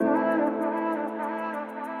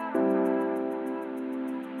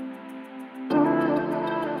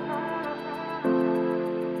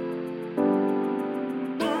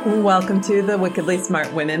Welcome to the Wickedly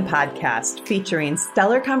Smart Women podcast, featuring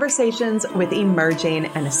stellar conversations with emerging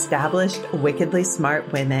and established wickedly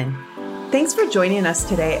smart women. Thanks for joining us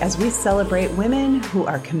today as we celebrate women who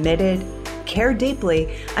are committed, care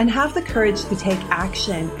deeply, and have the courage to take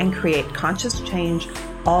action and create conscious change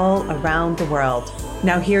all around the world.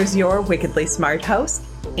 Now here's your wickedly smart host,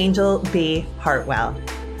 Angel B. Hartwell.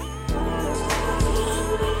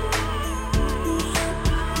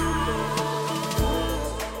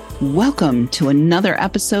 Welcome to another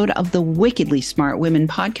episode of the Wickedly Smart Women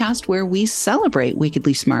podcast, where we celebrate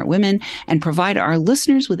wickedly smart women and provide our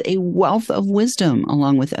listeners with a wealth of wisdom,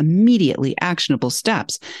 along with immediately actionable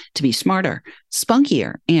steps to be smarter,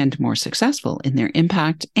 spunkier, and more successful in their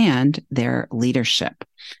impact and their leadership.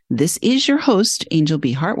 This is your host, Angel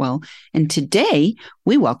B. Hartwell, and today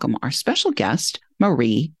we welcome our special guest,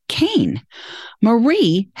 Marie Kane.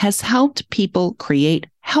 Marie has helped people create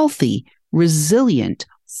healthy, resilient,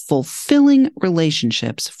 fulfilling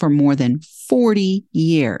relationships for more than 40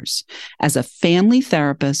 years as a family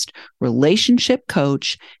therapist, relationship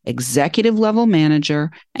coach, executive level manager,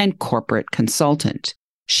 and corporate consultant.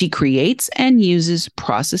 She creates and uses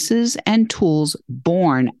processes and tools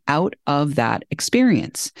born out of that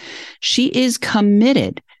experience. She is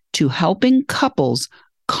committed to helping couples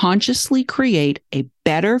consciously create a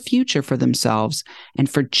better future for themselves and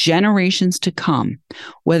for generations to come,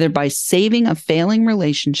 whether by saving a failing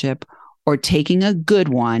relationship or taking a good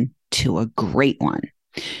one to a great one.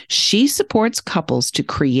 She supports couples to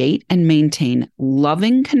create and maintain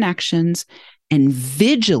loving connections and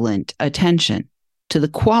vigilant attention to the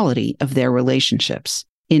quality of their relationships.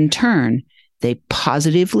 In turn, they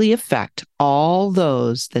positively affect all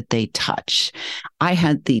those that they touch. I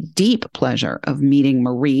had the deep pleasure of meeting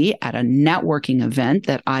Marie at a networking event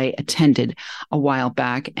that I attended a while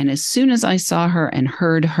back. And as soon as I saw her and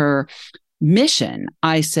heard her mission,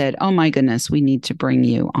 I said, oh my goodness, we need to bring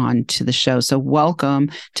you on to the show. So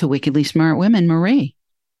welcome to Wickedly Smart Women, Marie.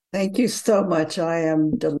 Thank you so much. I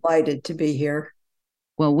am delighted to be here.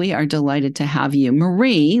 Well, we are delighted to have you.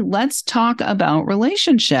 Marie, let's talk about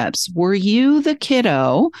relationships. Were you the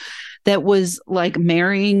kiddo that was like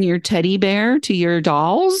marrying your teddy bear to your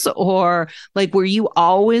dolls? Or like, were you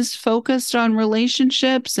always focused on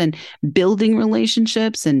relationships and building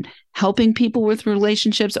relationships and helping people with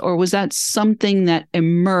relationships? Or was that something that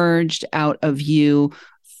emerged out of you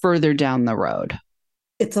further down the road?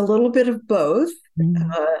 It's a little bit of both.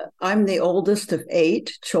 I'm the oldest of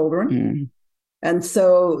 8 children. And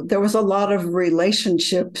so there was a lot of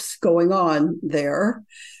relationships going on there.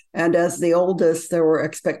 And as the oldest, there were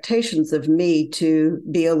expectations of me to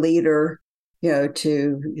be a leader,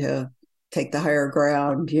 to take the higher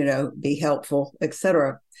ground, be helpful,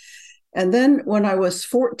 etc. And then when I was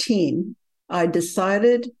 14, I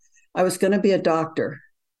decided I was going to be a doctor.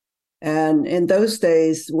 And in those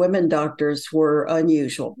days, women doctors were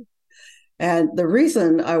unusual. And the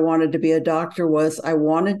reason I wanted to be a doctor was I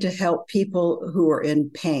wanted to help people who were in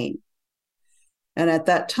pain. And at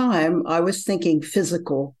that time, I was thinking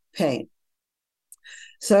physical pain.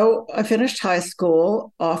 So I finished high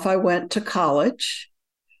school. Off I went to college,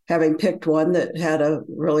 having picked one that had a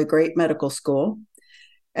really great medical school.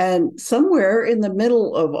 And somewhere in the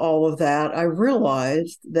middle of all of that, I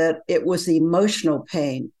realized that it was emotional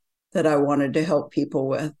pain that I wanted to help people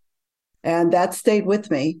with. And that stayed with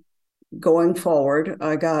me. Going forward,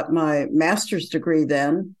 I got my master's degree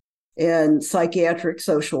then in psychiatric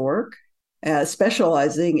social work,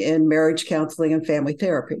 specializing in marriage counseling and family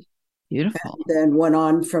therapy. Beautiful. And then went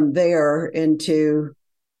on from there into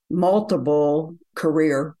multiple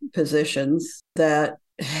career positions that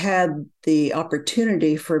had the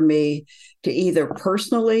opportunity for me to either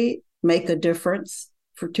personally make a difference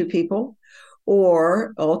to people,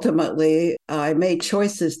 or ultimately, I made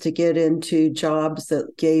choices to get into jobs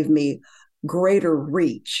that gave me greater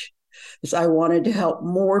reach, because I wanted to help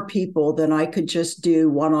more people than I could just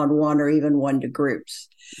do one-on-one or even one to groups.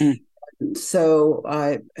 So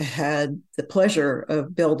I had the pleasure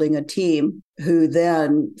of building a team who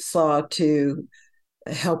then saw to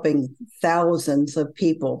helping thousands of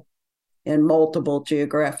people in multiple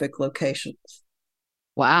geographic locations.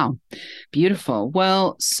 Wow. Beautiful.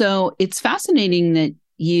 Well, so it's fascinating that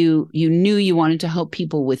you knew you wanted to help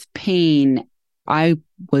people with pain. I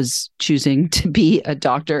was choosing to be a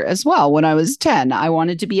doctor as well. When I was 10, I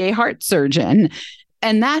wanted to be a heart surgeon.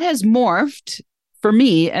 And that has morphed for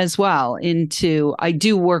me as well into, I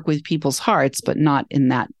do work with people's hearts, but not in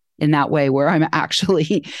that way where I'm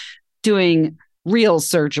actually doing real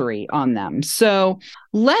surgery on them. So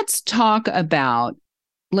let's talk about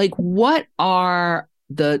like, what are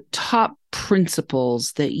the top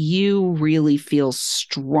principles that you really feel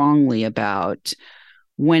strongly about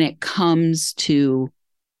when it comes to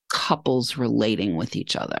couples relating with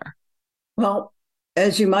each other? Well,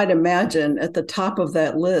 as you might imagine, at the top of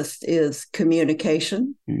that list is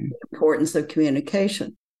communication, the importance of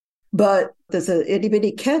communication. But there's an itty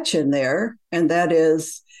bitty catch in there, and that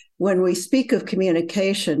is when we speak of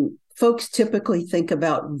communication, folks typically think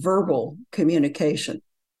about verbal communication,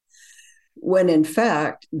 when in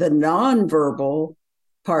fact, the nonverbal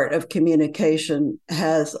part of communication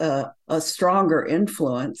has a stronger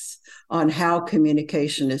influence on how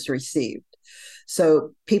communication is received.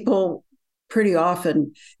 So people pretty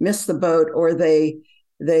often miss the boat, or they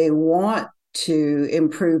want to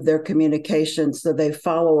improve their communication, so they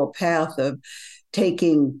follow a path of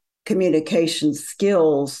taking communication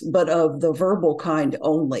skills, but of the verbal kind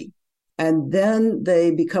only. And then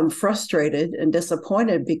they become frustrated and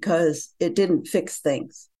disappointed because it didn't fix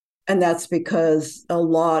things. And that's because a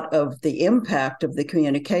lot of the impact of the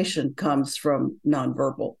communication comes from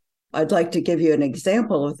nonverbal. I'd like to give you an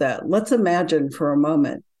example of that. Let's imagine for a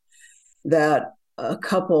moment that a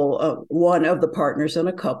couple, one of the partners in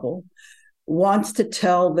a couple, wants to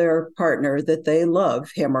tell their partner that they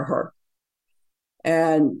love him or her.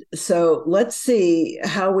 And so let's see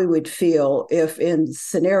how we would feel if in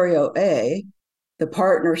scenario A, the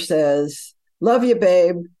partner says, "Love you,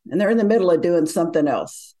 babe," and they're in the middle of doing something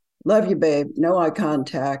else. "Love you, babe," no eye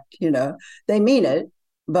contact, they mean it,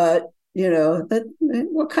 but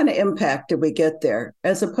what kind of impact did we get there?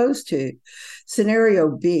 As opposed to scenario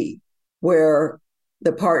B, where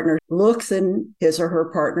the partner looks in his or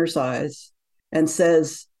her partner's eyes and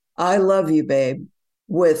says, "I love you, babe,"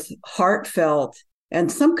 with heartfelt and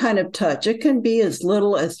some kind of touch. It can be as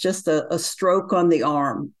little as just a stroke on the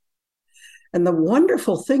arm. And the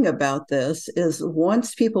wonderful thing about this is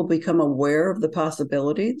once people become aware of the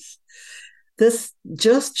possibilities,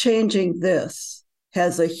 just changing this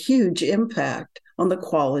has a huge impact on the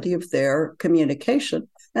quality of their communication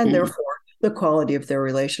and therefore the quality of their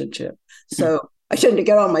relationship. So I shouldn't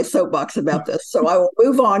get on my soapbox about this. So I will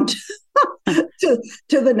move on to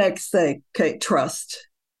the next thing. Okay, trust.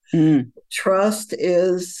 Trust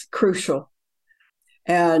is crucial.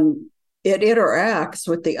 And it interacts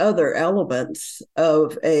with the other elements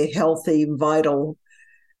of a healthy, vital,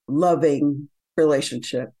 loving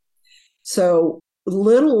relationship. So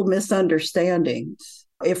little misunderstandings,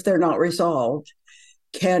 if they're not resolved,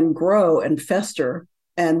 can grow and fester.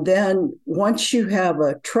 And then once you have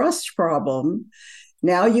a trust problem,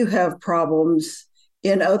 now you have problems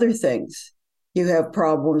in other things. You have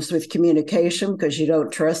problems with communication because you don't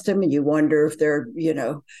trust them and you wonder if they're,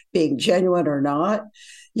 being genuine or not.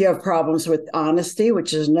 You have problems with honesty,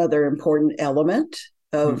 which is another important element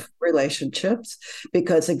of relationships,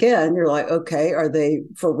 because again, you're like, okay, are they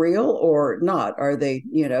for real or not? Are they,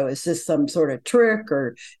 is this some sort of trick,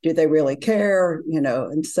 or do they really care?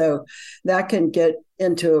 And so that can get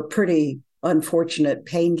into a pretty unfortunate,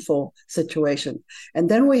 painful situation. And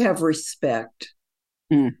then we have respect.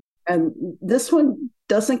 And this one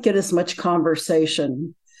doesn't get as much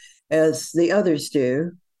conversation as the others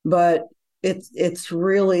do, but it's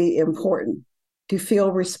really important to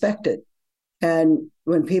feel respected. And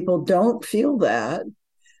when people don't feel that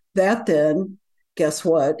then, guess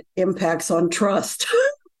what, impacts on trust.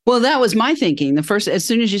 Well, that was my thinking. As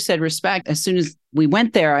soon as you said respect, as soon as we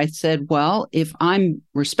went there, I said, well, if I'm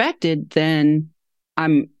respected, then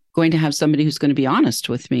I'm going to have somebody who's going to be honest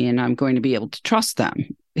with me, and I'm going to be able to trust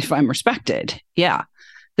them if I'm respected. Yeah.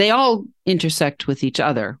 They all intersect with each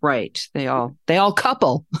other, right? They all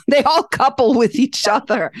couple. They all couple with each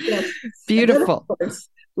other. Yes. Beautiful. Then, of course,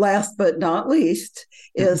 last but not least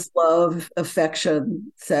is love,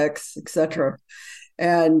 affection, sex, etc.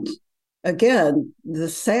 And again, the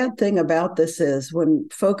sad thing about this is when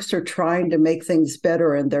folks are trying to make things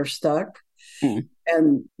better and they're stuck,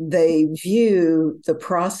 and they view the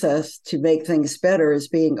process to make things better as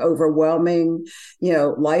being overwhelming.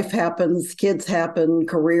 Life happens, kids happen,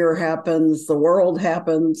 career happens, the world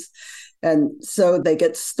happens. And so they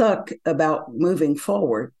get stuck about moving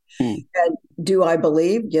forward. And do I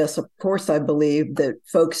believe? Yes, of course I believe that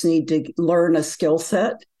folks need to learn a skill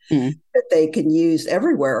set that they can use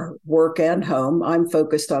everywhere, work and home. I'm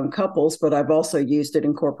focused on couples, but I've also used it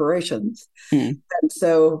in corporations. And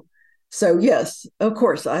so yes, of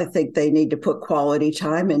course, I think they need to put quality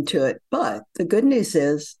time into it. But the good news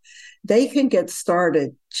is they can get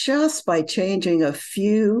started just by changing a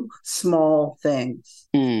few small things.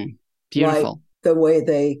 Beautiful. Like the way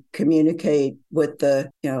they communicate with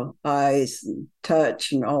the, eyes and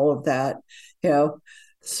touch and all of that.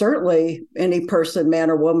 Certainly any person,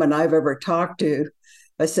 man or woman I've ever talked to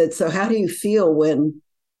I said, so how do you feel when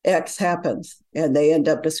X happens? And they end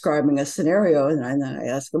up describing a scenario. And I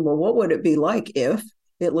ask them, well, what would it be like if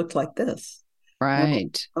it looked like this?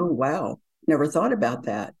 Right. Oh, wow. Never thought about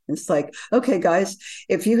that. It's like, okay, guys,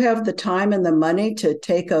 if you have the time and the money to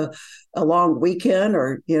take a long weekend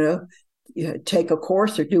or, take a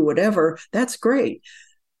course or do whatever, that's great.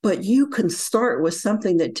 But you can start with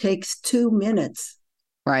something that takes 2 minutes.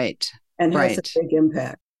 Right. And has a big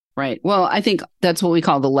impact. Right. Well, I think that's what we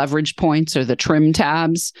call the leverage points or the trim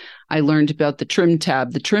tabs. I learned about the trim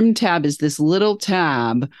tab. The trim tab is this little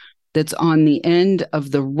tab that's on the end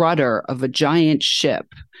of the rudder of a giant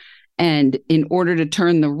ship. And in order to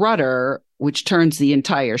turn the rudder, which turns the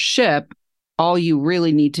entire ship, all you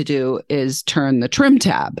really need to do is turn the trim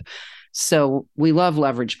tab. So we love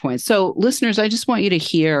leverage points. So listeners, I just want you to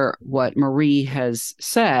hear what Marie has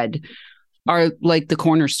said are like the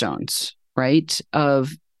cornerstones, right,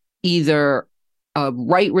 of either a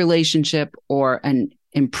right relationship or an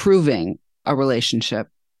improving a relationship.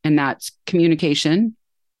 And that's communication,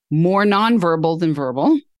 more nonverbal than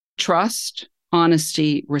verbal, trust,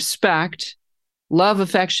 honesty, respect, love,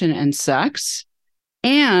 affection, and sex,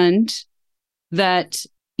 and that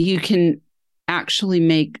you can actually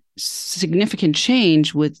make significant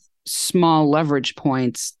change with small leverage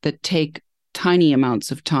points that take tiny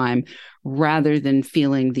amounts of time rather than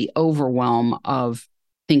feeling the overwhelm of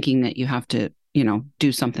thinking that you have to,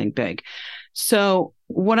 do something big. So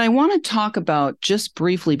what I want to talk about just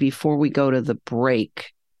briefly before we go to the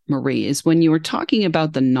break, Marie, is when you were talking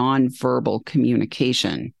about the nonverbal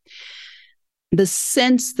communication, the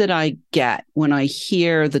sense that I get when I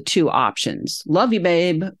hear the two options, love you,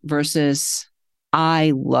 babe, versus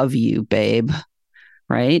I love you, babe,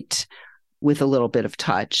 right? With a little bit of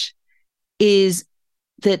touch, is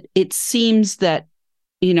that it seems that,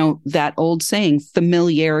 that old saying,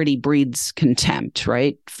 familiarity breeds contempt,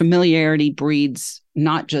 right? Familiarity breeds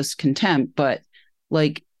not just contempt, but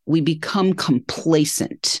like we become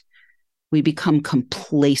complacent. We become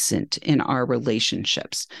complacent in our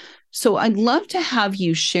relationships. So I'd love to have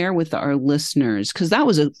you share with our listeners, because that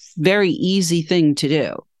was a very easy thing to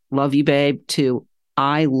do. Love you, babe, to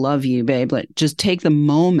I love you, babe. Like, just take the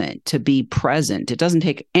moment to be present. It doesn't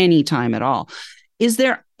take any time at all. Is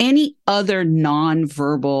there any other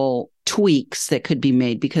nonverbal tweaks that could be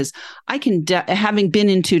made? Because I can, having been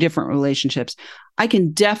in 2 different relationships, I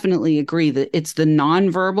can definitely agree that it's the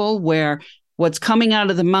nonverbal where what's coming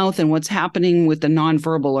out of the mouth and what's happening with the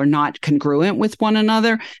nonverbal are not congruent with one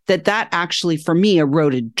another, that actually, for me,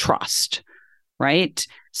 eroded trust, right?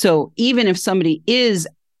 So even if somebody is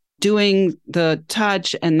doing the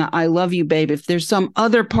touch and the I love you, babe, if there's some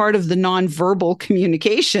other part of the nonverbal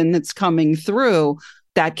communication that's coming through,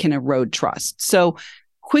 that can erode trust. So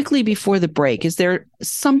quickly before the break, is there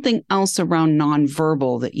something else around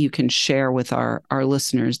nonverbal that you can share with our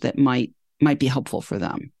listeners that might be helpful for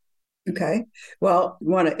them? Okay. Well, I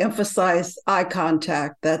want to emphasize eye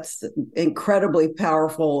contact. That's incredibly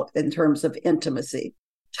powerful in terms of intimacy.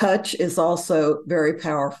 Touch is also very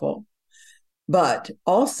powerful, but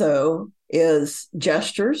also is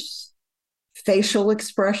gestures, facial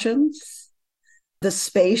expressions, the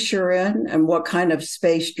space you're in and what kind of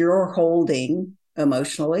space you're holding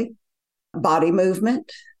emotionally, body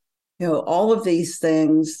movement, all of these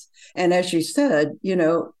things. And as you said,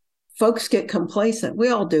 folks get complacent. We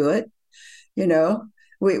all do it.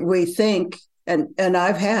 We think, and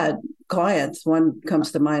I've had clients, one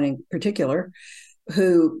comes to mind in particular,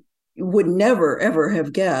 who would never, ever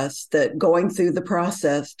have guessed that going through the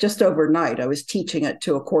process just overnight, I was teaching it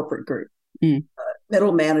to a corporate group,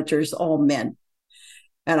 middle managers, all men.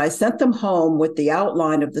 And I sent them home with the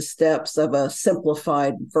outline of the steps of a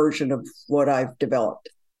simplified version of what I've developed.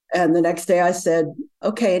 And the next day I said,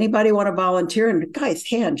 okay, anybody want to volunteer? And the guy's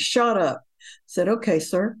hand shot up. I said, okay,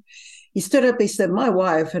 sir. He stood up. He said, my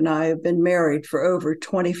wife and I have been married for over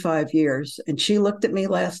 25 years. And she looked at me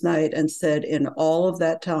last night and said, in all of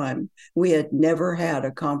that time, we had never had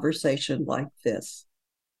a conversation like this.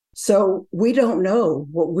 So we don't know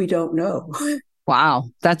what we don't know. Wow,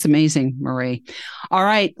 that's amazing, Marie. All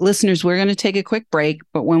right, listeners, we're going to take a quick break,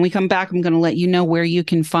 but when we come back, I'm going to let you know where you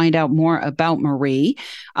can find out more about Marie.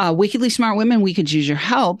 Wickedly Smart Women, we could use your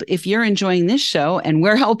help. If you're enjoying this show and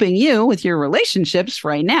we're helping you with your relationships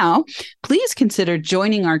right now, please consider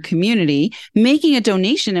joining our community, making a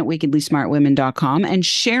donation at wickedlysmartwomen.com, and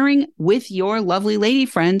sharing with your lovely lady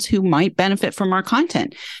friends who might benefit from our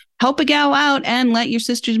content. Help a gal out and let your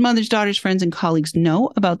sisters, mothers, daughters, friends, and colleagues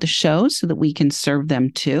know about the show so that we can serve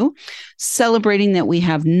them too. Celebrating that we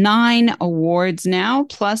have 9 awards now,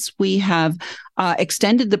 plus we have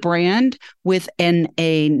extended the brand with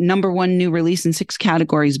a #1 new release in 6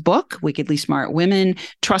 categories book, Wickedly Smart Women,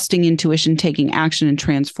 Trusting Intuition, Taking Action, and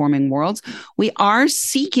Transforming Worlds. We are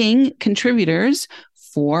seeking contributors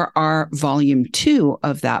for our volume 2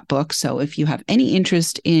 of that book. So if you have any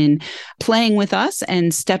interest in playing with us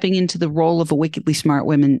and stepping into the role of a wickedly smart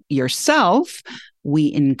woman yourself,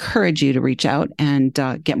 we encourage you to reach out and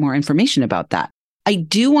get more information about that. I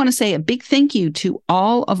do want to say a big thank you to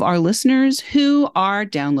all of our listeners who are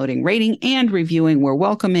downloading, rating, and reviewing. We're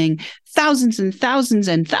welcoming thousands and thousands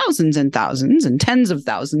and thousands and thousands and tens of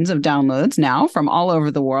thousands of downloads now from all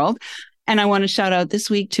over the world. And I want to shout out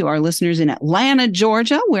this week to our listeners in Atlanta,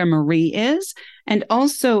 Georgia, where Marie is, and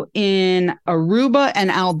also in Aruba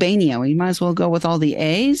and Albania. We might as well go with all the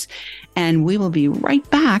A's. And we will be right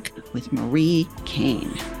back with Marie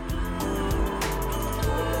Kane.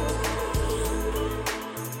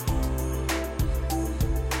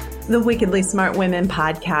 The Wickedly Smart Women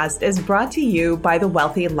podcast is brought to you by the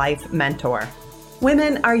Wealthy Life Mentor.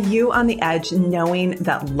 Women, are you on the edge knowing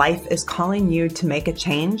that life is calling you to make a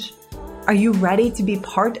change? Are you ready to be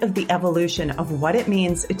part of the evolution of what it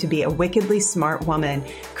means to be a wickedly smart woman,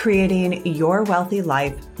 creating your wealthy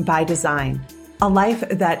life by design? A life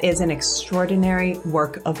that is an extraordinary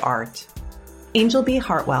work of art. Angel B.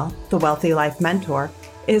 Hartwell, the Wealthy Life Mentor,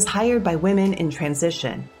 is hired by women in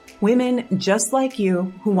transition. Women just like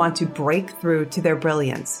you who want to break through to their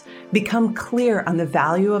brilliance, become clear on the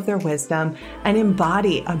value of their wisdom, and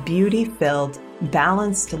embody a beauty-filled,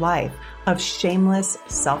 balanced life of shameless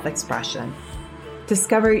self-expression.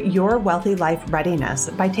 Discover your wealthy life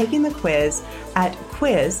readiness by taking the quiz at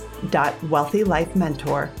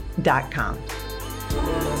quiz.wealthylifementor.com.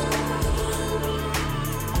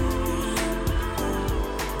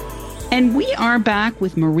 And we are back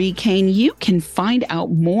with Marie Kane. You can find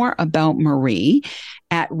out more about Marie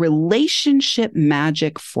at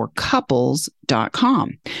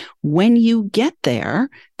relationshipmagicforcouples.com. When you get there,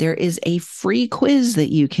 there is a free quiz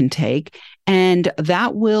that you can take, and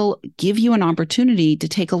that will give you an opportunity to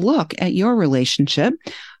take a look at your relationship.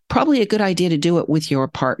 Probably a good idea to do it with your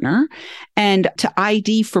partner and to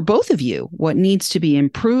ID for both of you what needs to be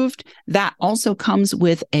improved. That also comes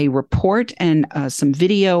with a report and some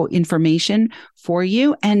video information for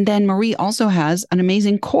you. And then Marie also has an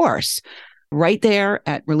amazing course right there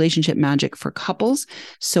at Relationship Magic for Couples.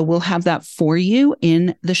 So we'll have that for you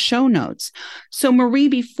in the show notes. So Marie,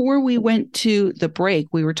 before we went to the break,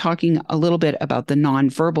 we were talking a little bit about the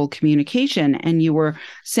nonverbal communication. And you were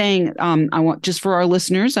saying, just for our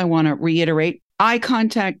listeners, I want to reiterate eye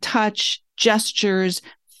contact, touch, gestures,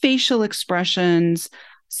 facial expressions,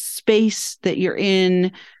 space that you're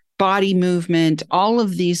in, body movement, all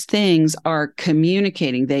of these things are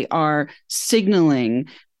communicating. They are signaling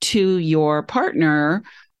to your partner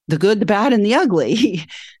the good, the bad, and the ugly.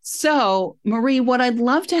 So, Marie, what I'd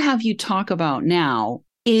love to have you talk about now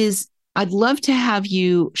is I'd love to have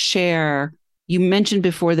you share, you mentioned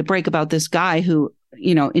before the break about this guy who,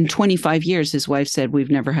 in 25 years, his wife said, we've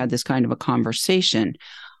never had this kind of a conversation.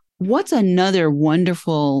 What's another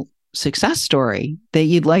wonderful success story that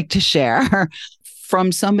you'd like to share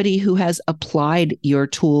from somebody who has applied your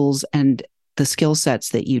tools and the skill sets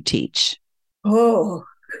that you teach? Oh,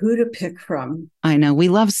 who to pick from? I know we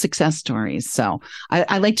love success stories. So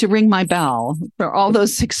I like to ring my bell for all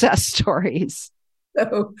those success stories.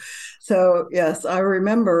 So yes, I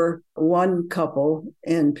remember one couple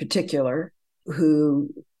in particular who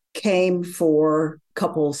came for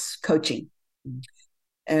couples coaching.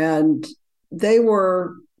 And they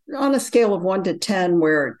were on a scale of 1 to 10,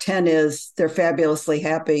 where 10 is they're fabulously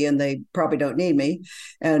happy and they probably don't need me.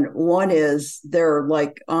 And 1 is they're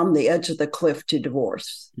like on the edge of the cliff to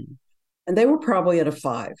divorce. And they were probably at a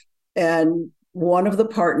 5. And one of the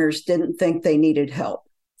partners didn't think they needed help.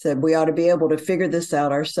 Said, we ought to be able to figure this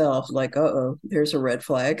out ourselves. Like, there's a red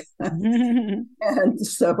flag. And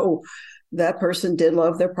so that person did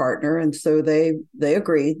love their partner. And so they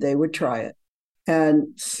agreed they would try it. And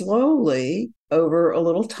slowly, over a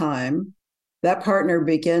little time, that partner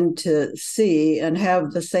began to see and have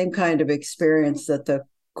the same kind of experience that the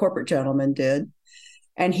corporate gentleman did.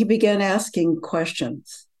 And he began asking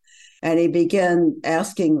questions. And he began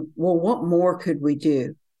asking, well, what more could we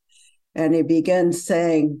do? And he began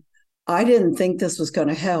saying, I didn't think this was going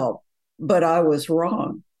to help, but I was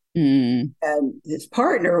wrong. And his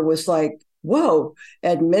partner was like, whoa,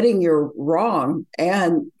 admitting you're wrong,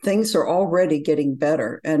 and things are already getting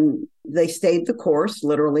better. And they stayed the course,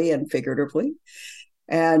 literally and figuratively.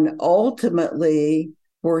 and ultimately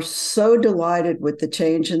were so delighted with the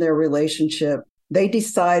change in their relationship, they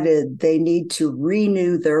decided they need to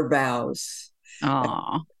renew their vows.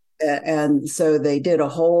 Aww. And so they did a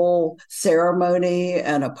whole ceremony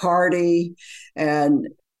and a party. And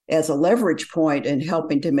as a leverage point in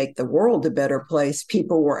helping to make the world a better place,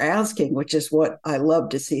 people were asking, which is what I love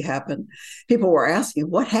to see happen. People were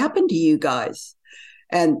asking, what happened to you guys?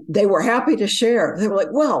 And they were happy to share. They were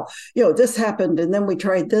like, well, this happened, and then we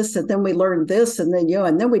tried this, and then we learned this, and then,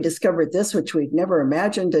 and then we discovered this, which we'd never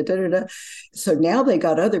imagined. Da, da, da, da. So now they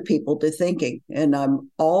got other people to thinking. And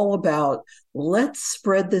I'm all about, let's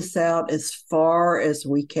spread this out as far as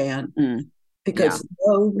we can, because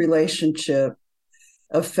no relationship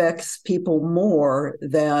affects people more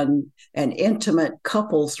than an intimate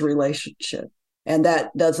couple's relationship. And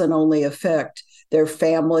that doesn't only affect their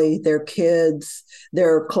family, their kids,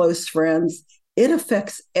 their close friends. It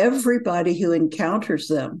affects everybody who encounters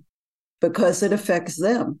them because it affects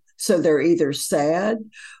them. So they're either sad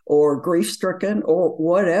or grief-stricken or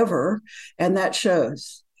whatever, and that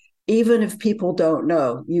shows. Even if people don't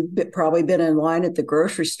know, you've probably been in line at the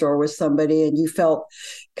grocery store with somebody and you felt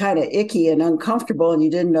kind of icky and uncomfortable and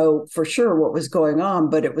you didn't know for sure what was going on,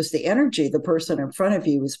 but it was the energy the person in front of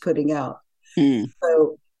you was putting out.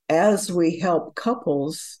 So as we help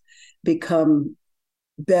couples become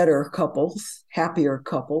better couples, happier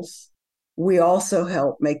couples, we also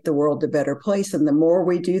help make the world a better place. And the more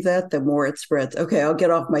we do that, the more it spreads. Okay, I'll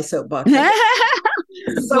get off my soapbox.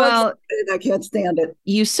 Well, excited. I can't stand it.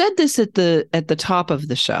 You said this at the top of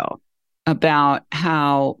the show about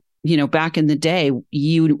how, back in the day,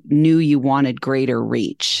 you knew you wanted greater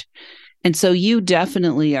reach. And so you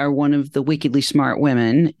definitely are one of the wickedly smart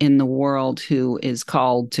women in the world who is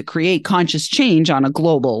called to create conscious change on a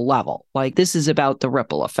global level. Like, this is about the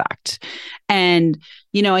ripple effect. And,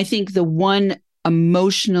 I think the one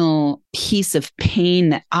emotional piece of pain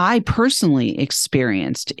that I personally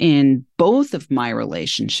experienced in both of my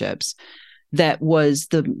relationships that was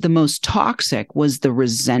the most toxic was the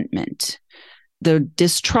resentment. The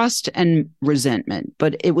distrust and resentment,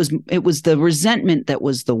 but it was the resentment that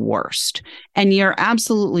was the worst. And you're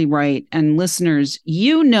absolutely right. And listeners,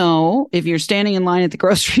 if you're standing in line at the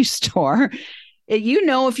grocery store,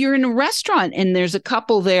 if you're in a restaurant and there's a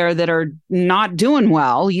couple there that are not doing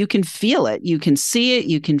well, you can feel it. You can see it.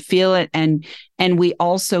 You can feel it. And we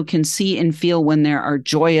also can see and feel when there are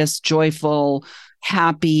joyous, joyful,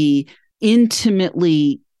 happy,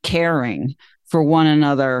 intimately caring for one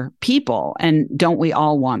another people. And don't we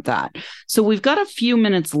all want that? So we've got a few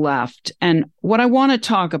minutes left. And what I want to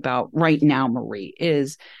talk about right now, Marie,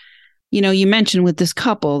 is, you mentioned with this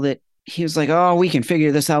couple that he was like, oh, we can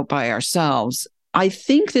figure this out by ourselves. I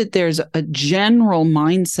think that there's a general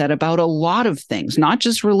mindset about a lot of things, not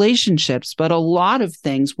just relationships, but a lot of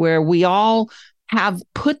things where we all have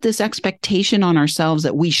put this expectation on ourselves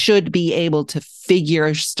that we should be able to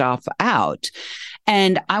figure stuff out.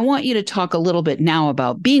 And I want you to talk a little bit now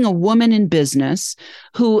about being a woman in business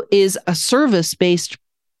who is a service-based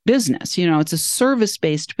business. It's a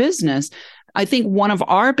service-based business. I think one of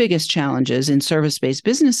our biggest challenges in service-based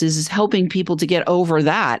businesses is helping people to get over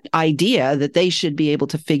that idea that they should be able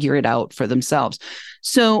to figure it out for themselves.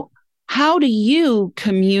 So how do you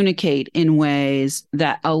communicate in ways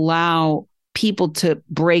that allow people to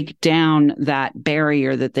break down that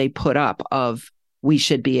barrier that they put up of, we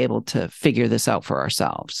should be able to figure this out for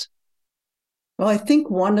ourselves? Well, I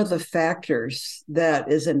think one of the factors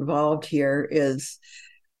that is involved here is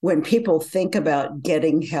when people think about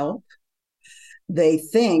getting help, they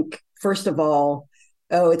think, first of all,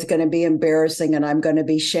 oh, it's going to be embarrassing and I'm going to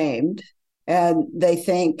be shamed. And they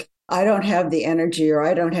think, I don't have the energy or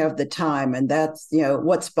I don't have the time. And that's,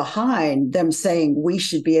 what's behind them saying we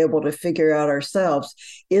should be able to figure out ourselves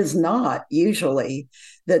is not usually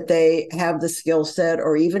that they have the skill set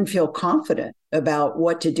or even feel confident about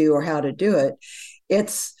what to do or how to do it.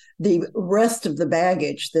 It's the rest of the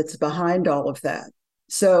baggage that's behind all of that.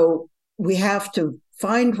 So we have to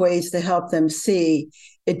find ways to help them see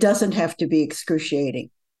it doesn't have to be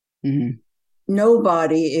excruciating. Mm-hmm.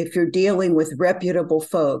 Nobody, if you're dealing with reputable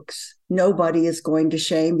folks, nobody is going to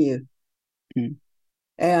shame you. Mm.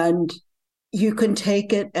 And you can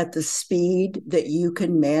take it at the speed that you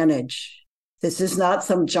can manage. This is not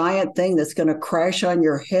some giant thing that's going to crash on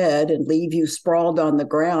your head and leave you sprawled on the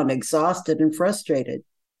ground, exhausted and frustrated,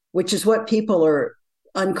 which is what people are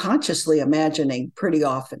unconsciously imagining pretty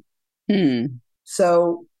often. Mm.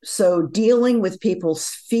 So dealing with people's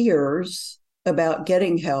fears about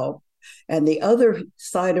getting help. And the other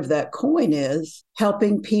side of that coin is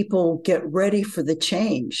helping people get ready for the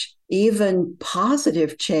change. Even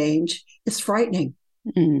positive change is frightening.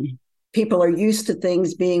 People are used to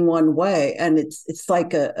things being one way, and it's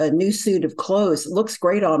like a new suit of clothes. It looks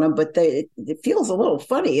great on them, but it feels a little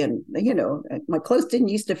funny. And, my clothes didn't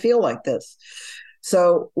used to feel like this.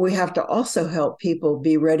 So we have to also help people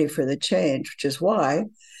be ready for the change, which is why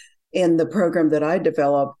in the program that I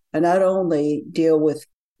develop, I not only deal with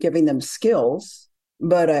giving them skills,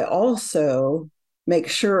 but I also make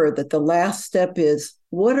sure that the last step is,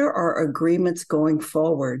 what are our agreements going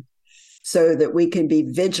forward, so that we can be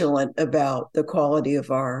vigilant about the quality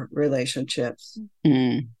of our relationships.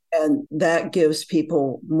 And that gives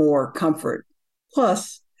people more comfort.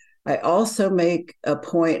 Plus, I also make a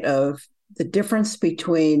point of the difference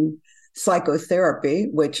between psychotherapy,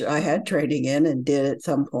 which I had training in and did at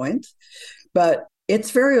some point, but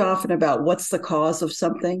it's very often about what's the cause of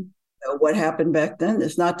something, what happened back then.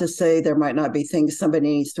 It's not to say there might not be things somebody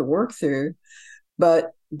needs to work through,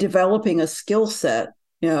 but developing a skill set,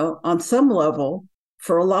 on some level,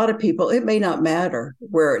 for a lot of people, it may not matter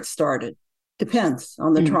where it started. Depends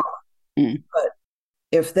on the trauma. But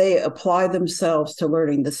if they apply themselves to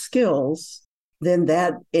learning the skills, then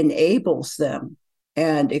that enables them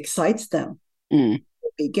and excites them.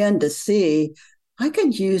 Begin to see, I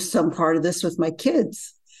could use some part of this with my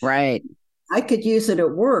kids. Right. I could use it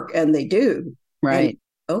at work, and they do. Right. And,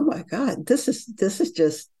 oh my God, this is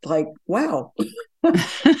just like, wow.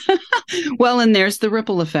 Well, and there's the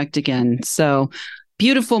ripple effect again. So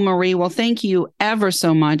beautiful, Marie. Well, thank you ever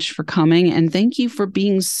so much for coming, and thank you for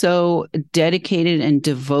being so dedicated and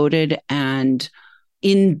devoted and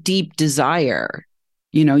in deep desire.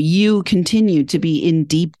 You continue to be in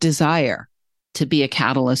deep desire to be a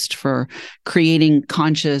catalyst for creating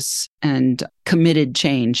conscious and committed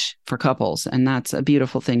change for couples. And that's a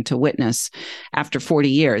beautiful thing to witness after 40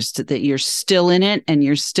 years, that you're still in it and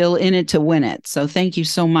you're still in it to win it. So thank you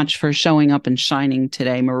so much for showing up and shining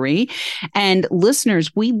today, Marie. And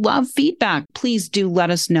listeners, we love feedback. Please do let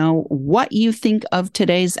us know what you think of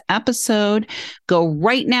today's episode. Go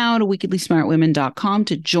right now to wickedlysmartwomen.com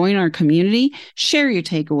to join our community, share your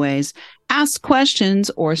takeaways, ask questions,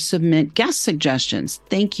 or submit guest suggestions.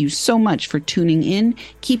 Thank you so much for tuning in.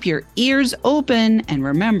 Keep your ears open, and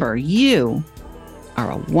remember, you are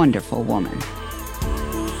a wonderful woman.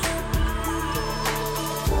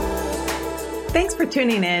 Thanks for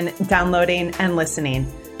tuning in, downloading, and listening.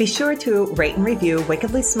 Be sure to rate and review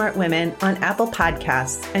Wickedly Smart Women on Apple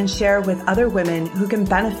Podcasts and share with other women who can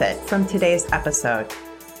benefit from today's episode.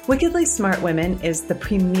 Wickedly Smart Women is the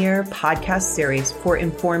premier podcast series for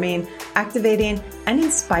informing, activating, and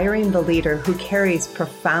inspiring the leader who carries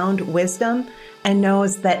profound wisdom and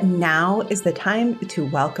knows that now is the time to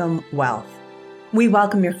welcome wealth. We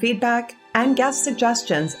welcome your feedback and guest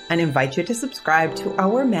suggestions and invite you to subscribe to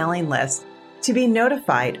our mailing list to be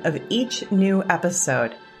notified of each new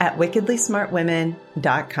episode at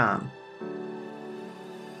wickedlysmartwomen.com.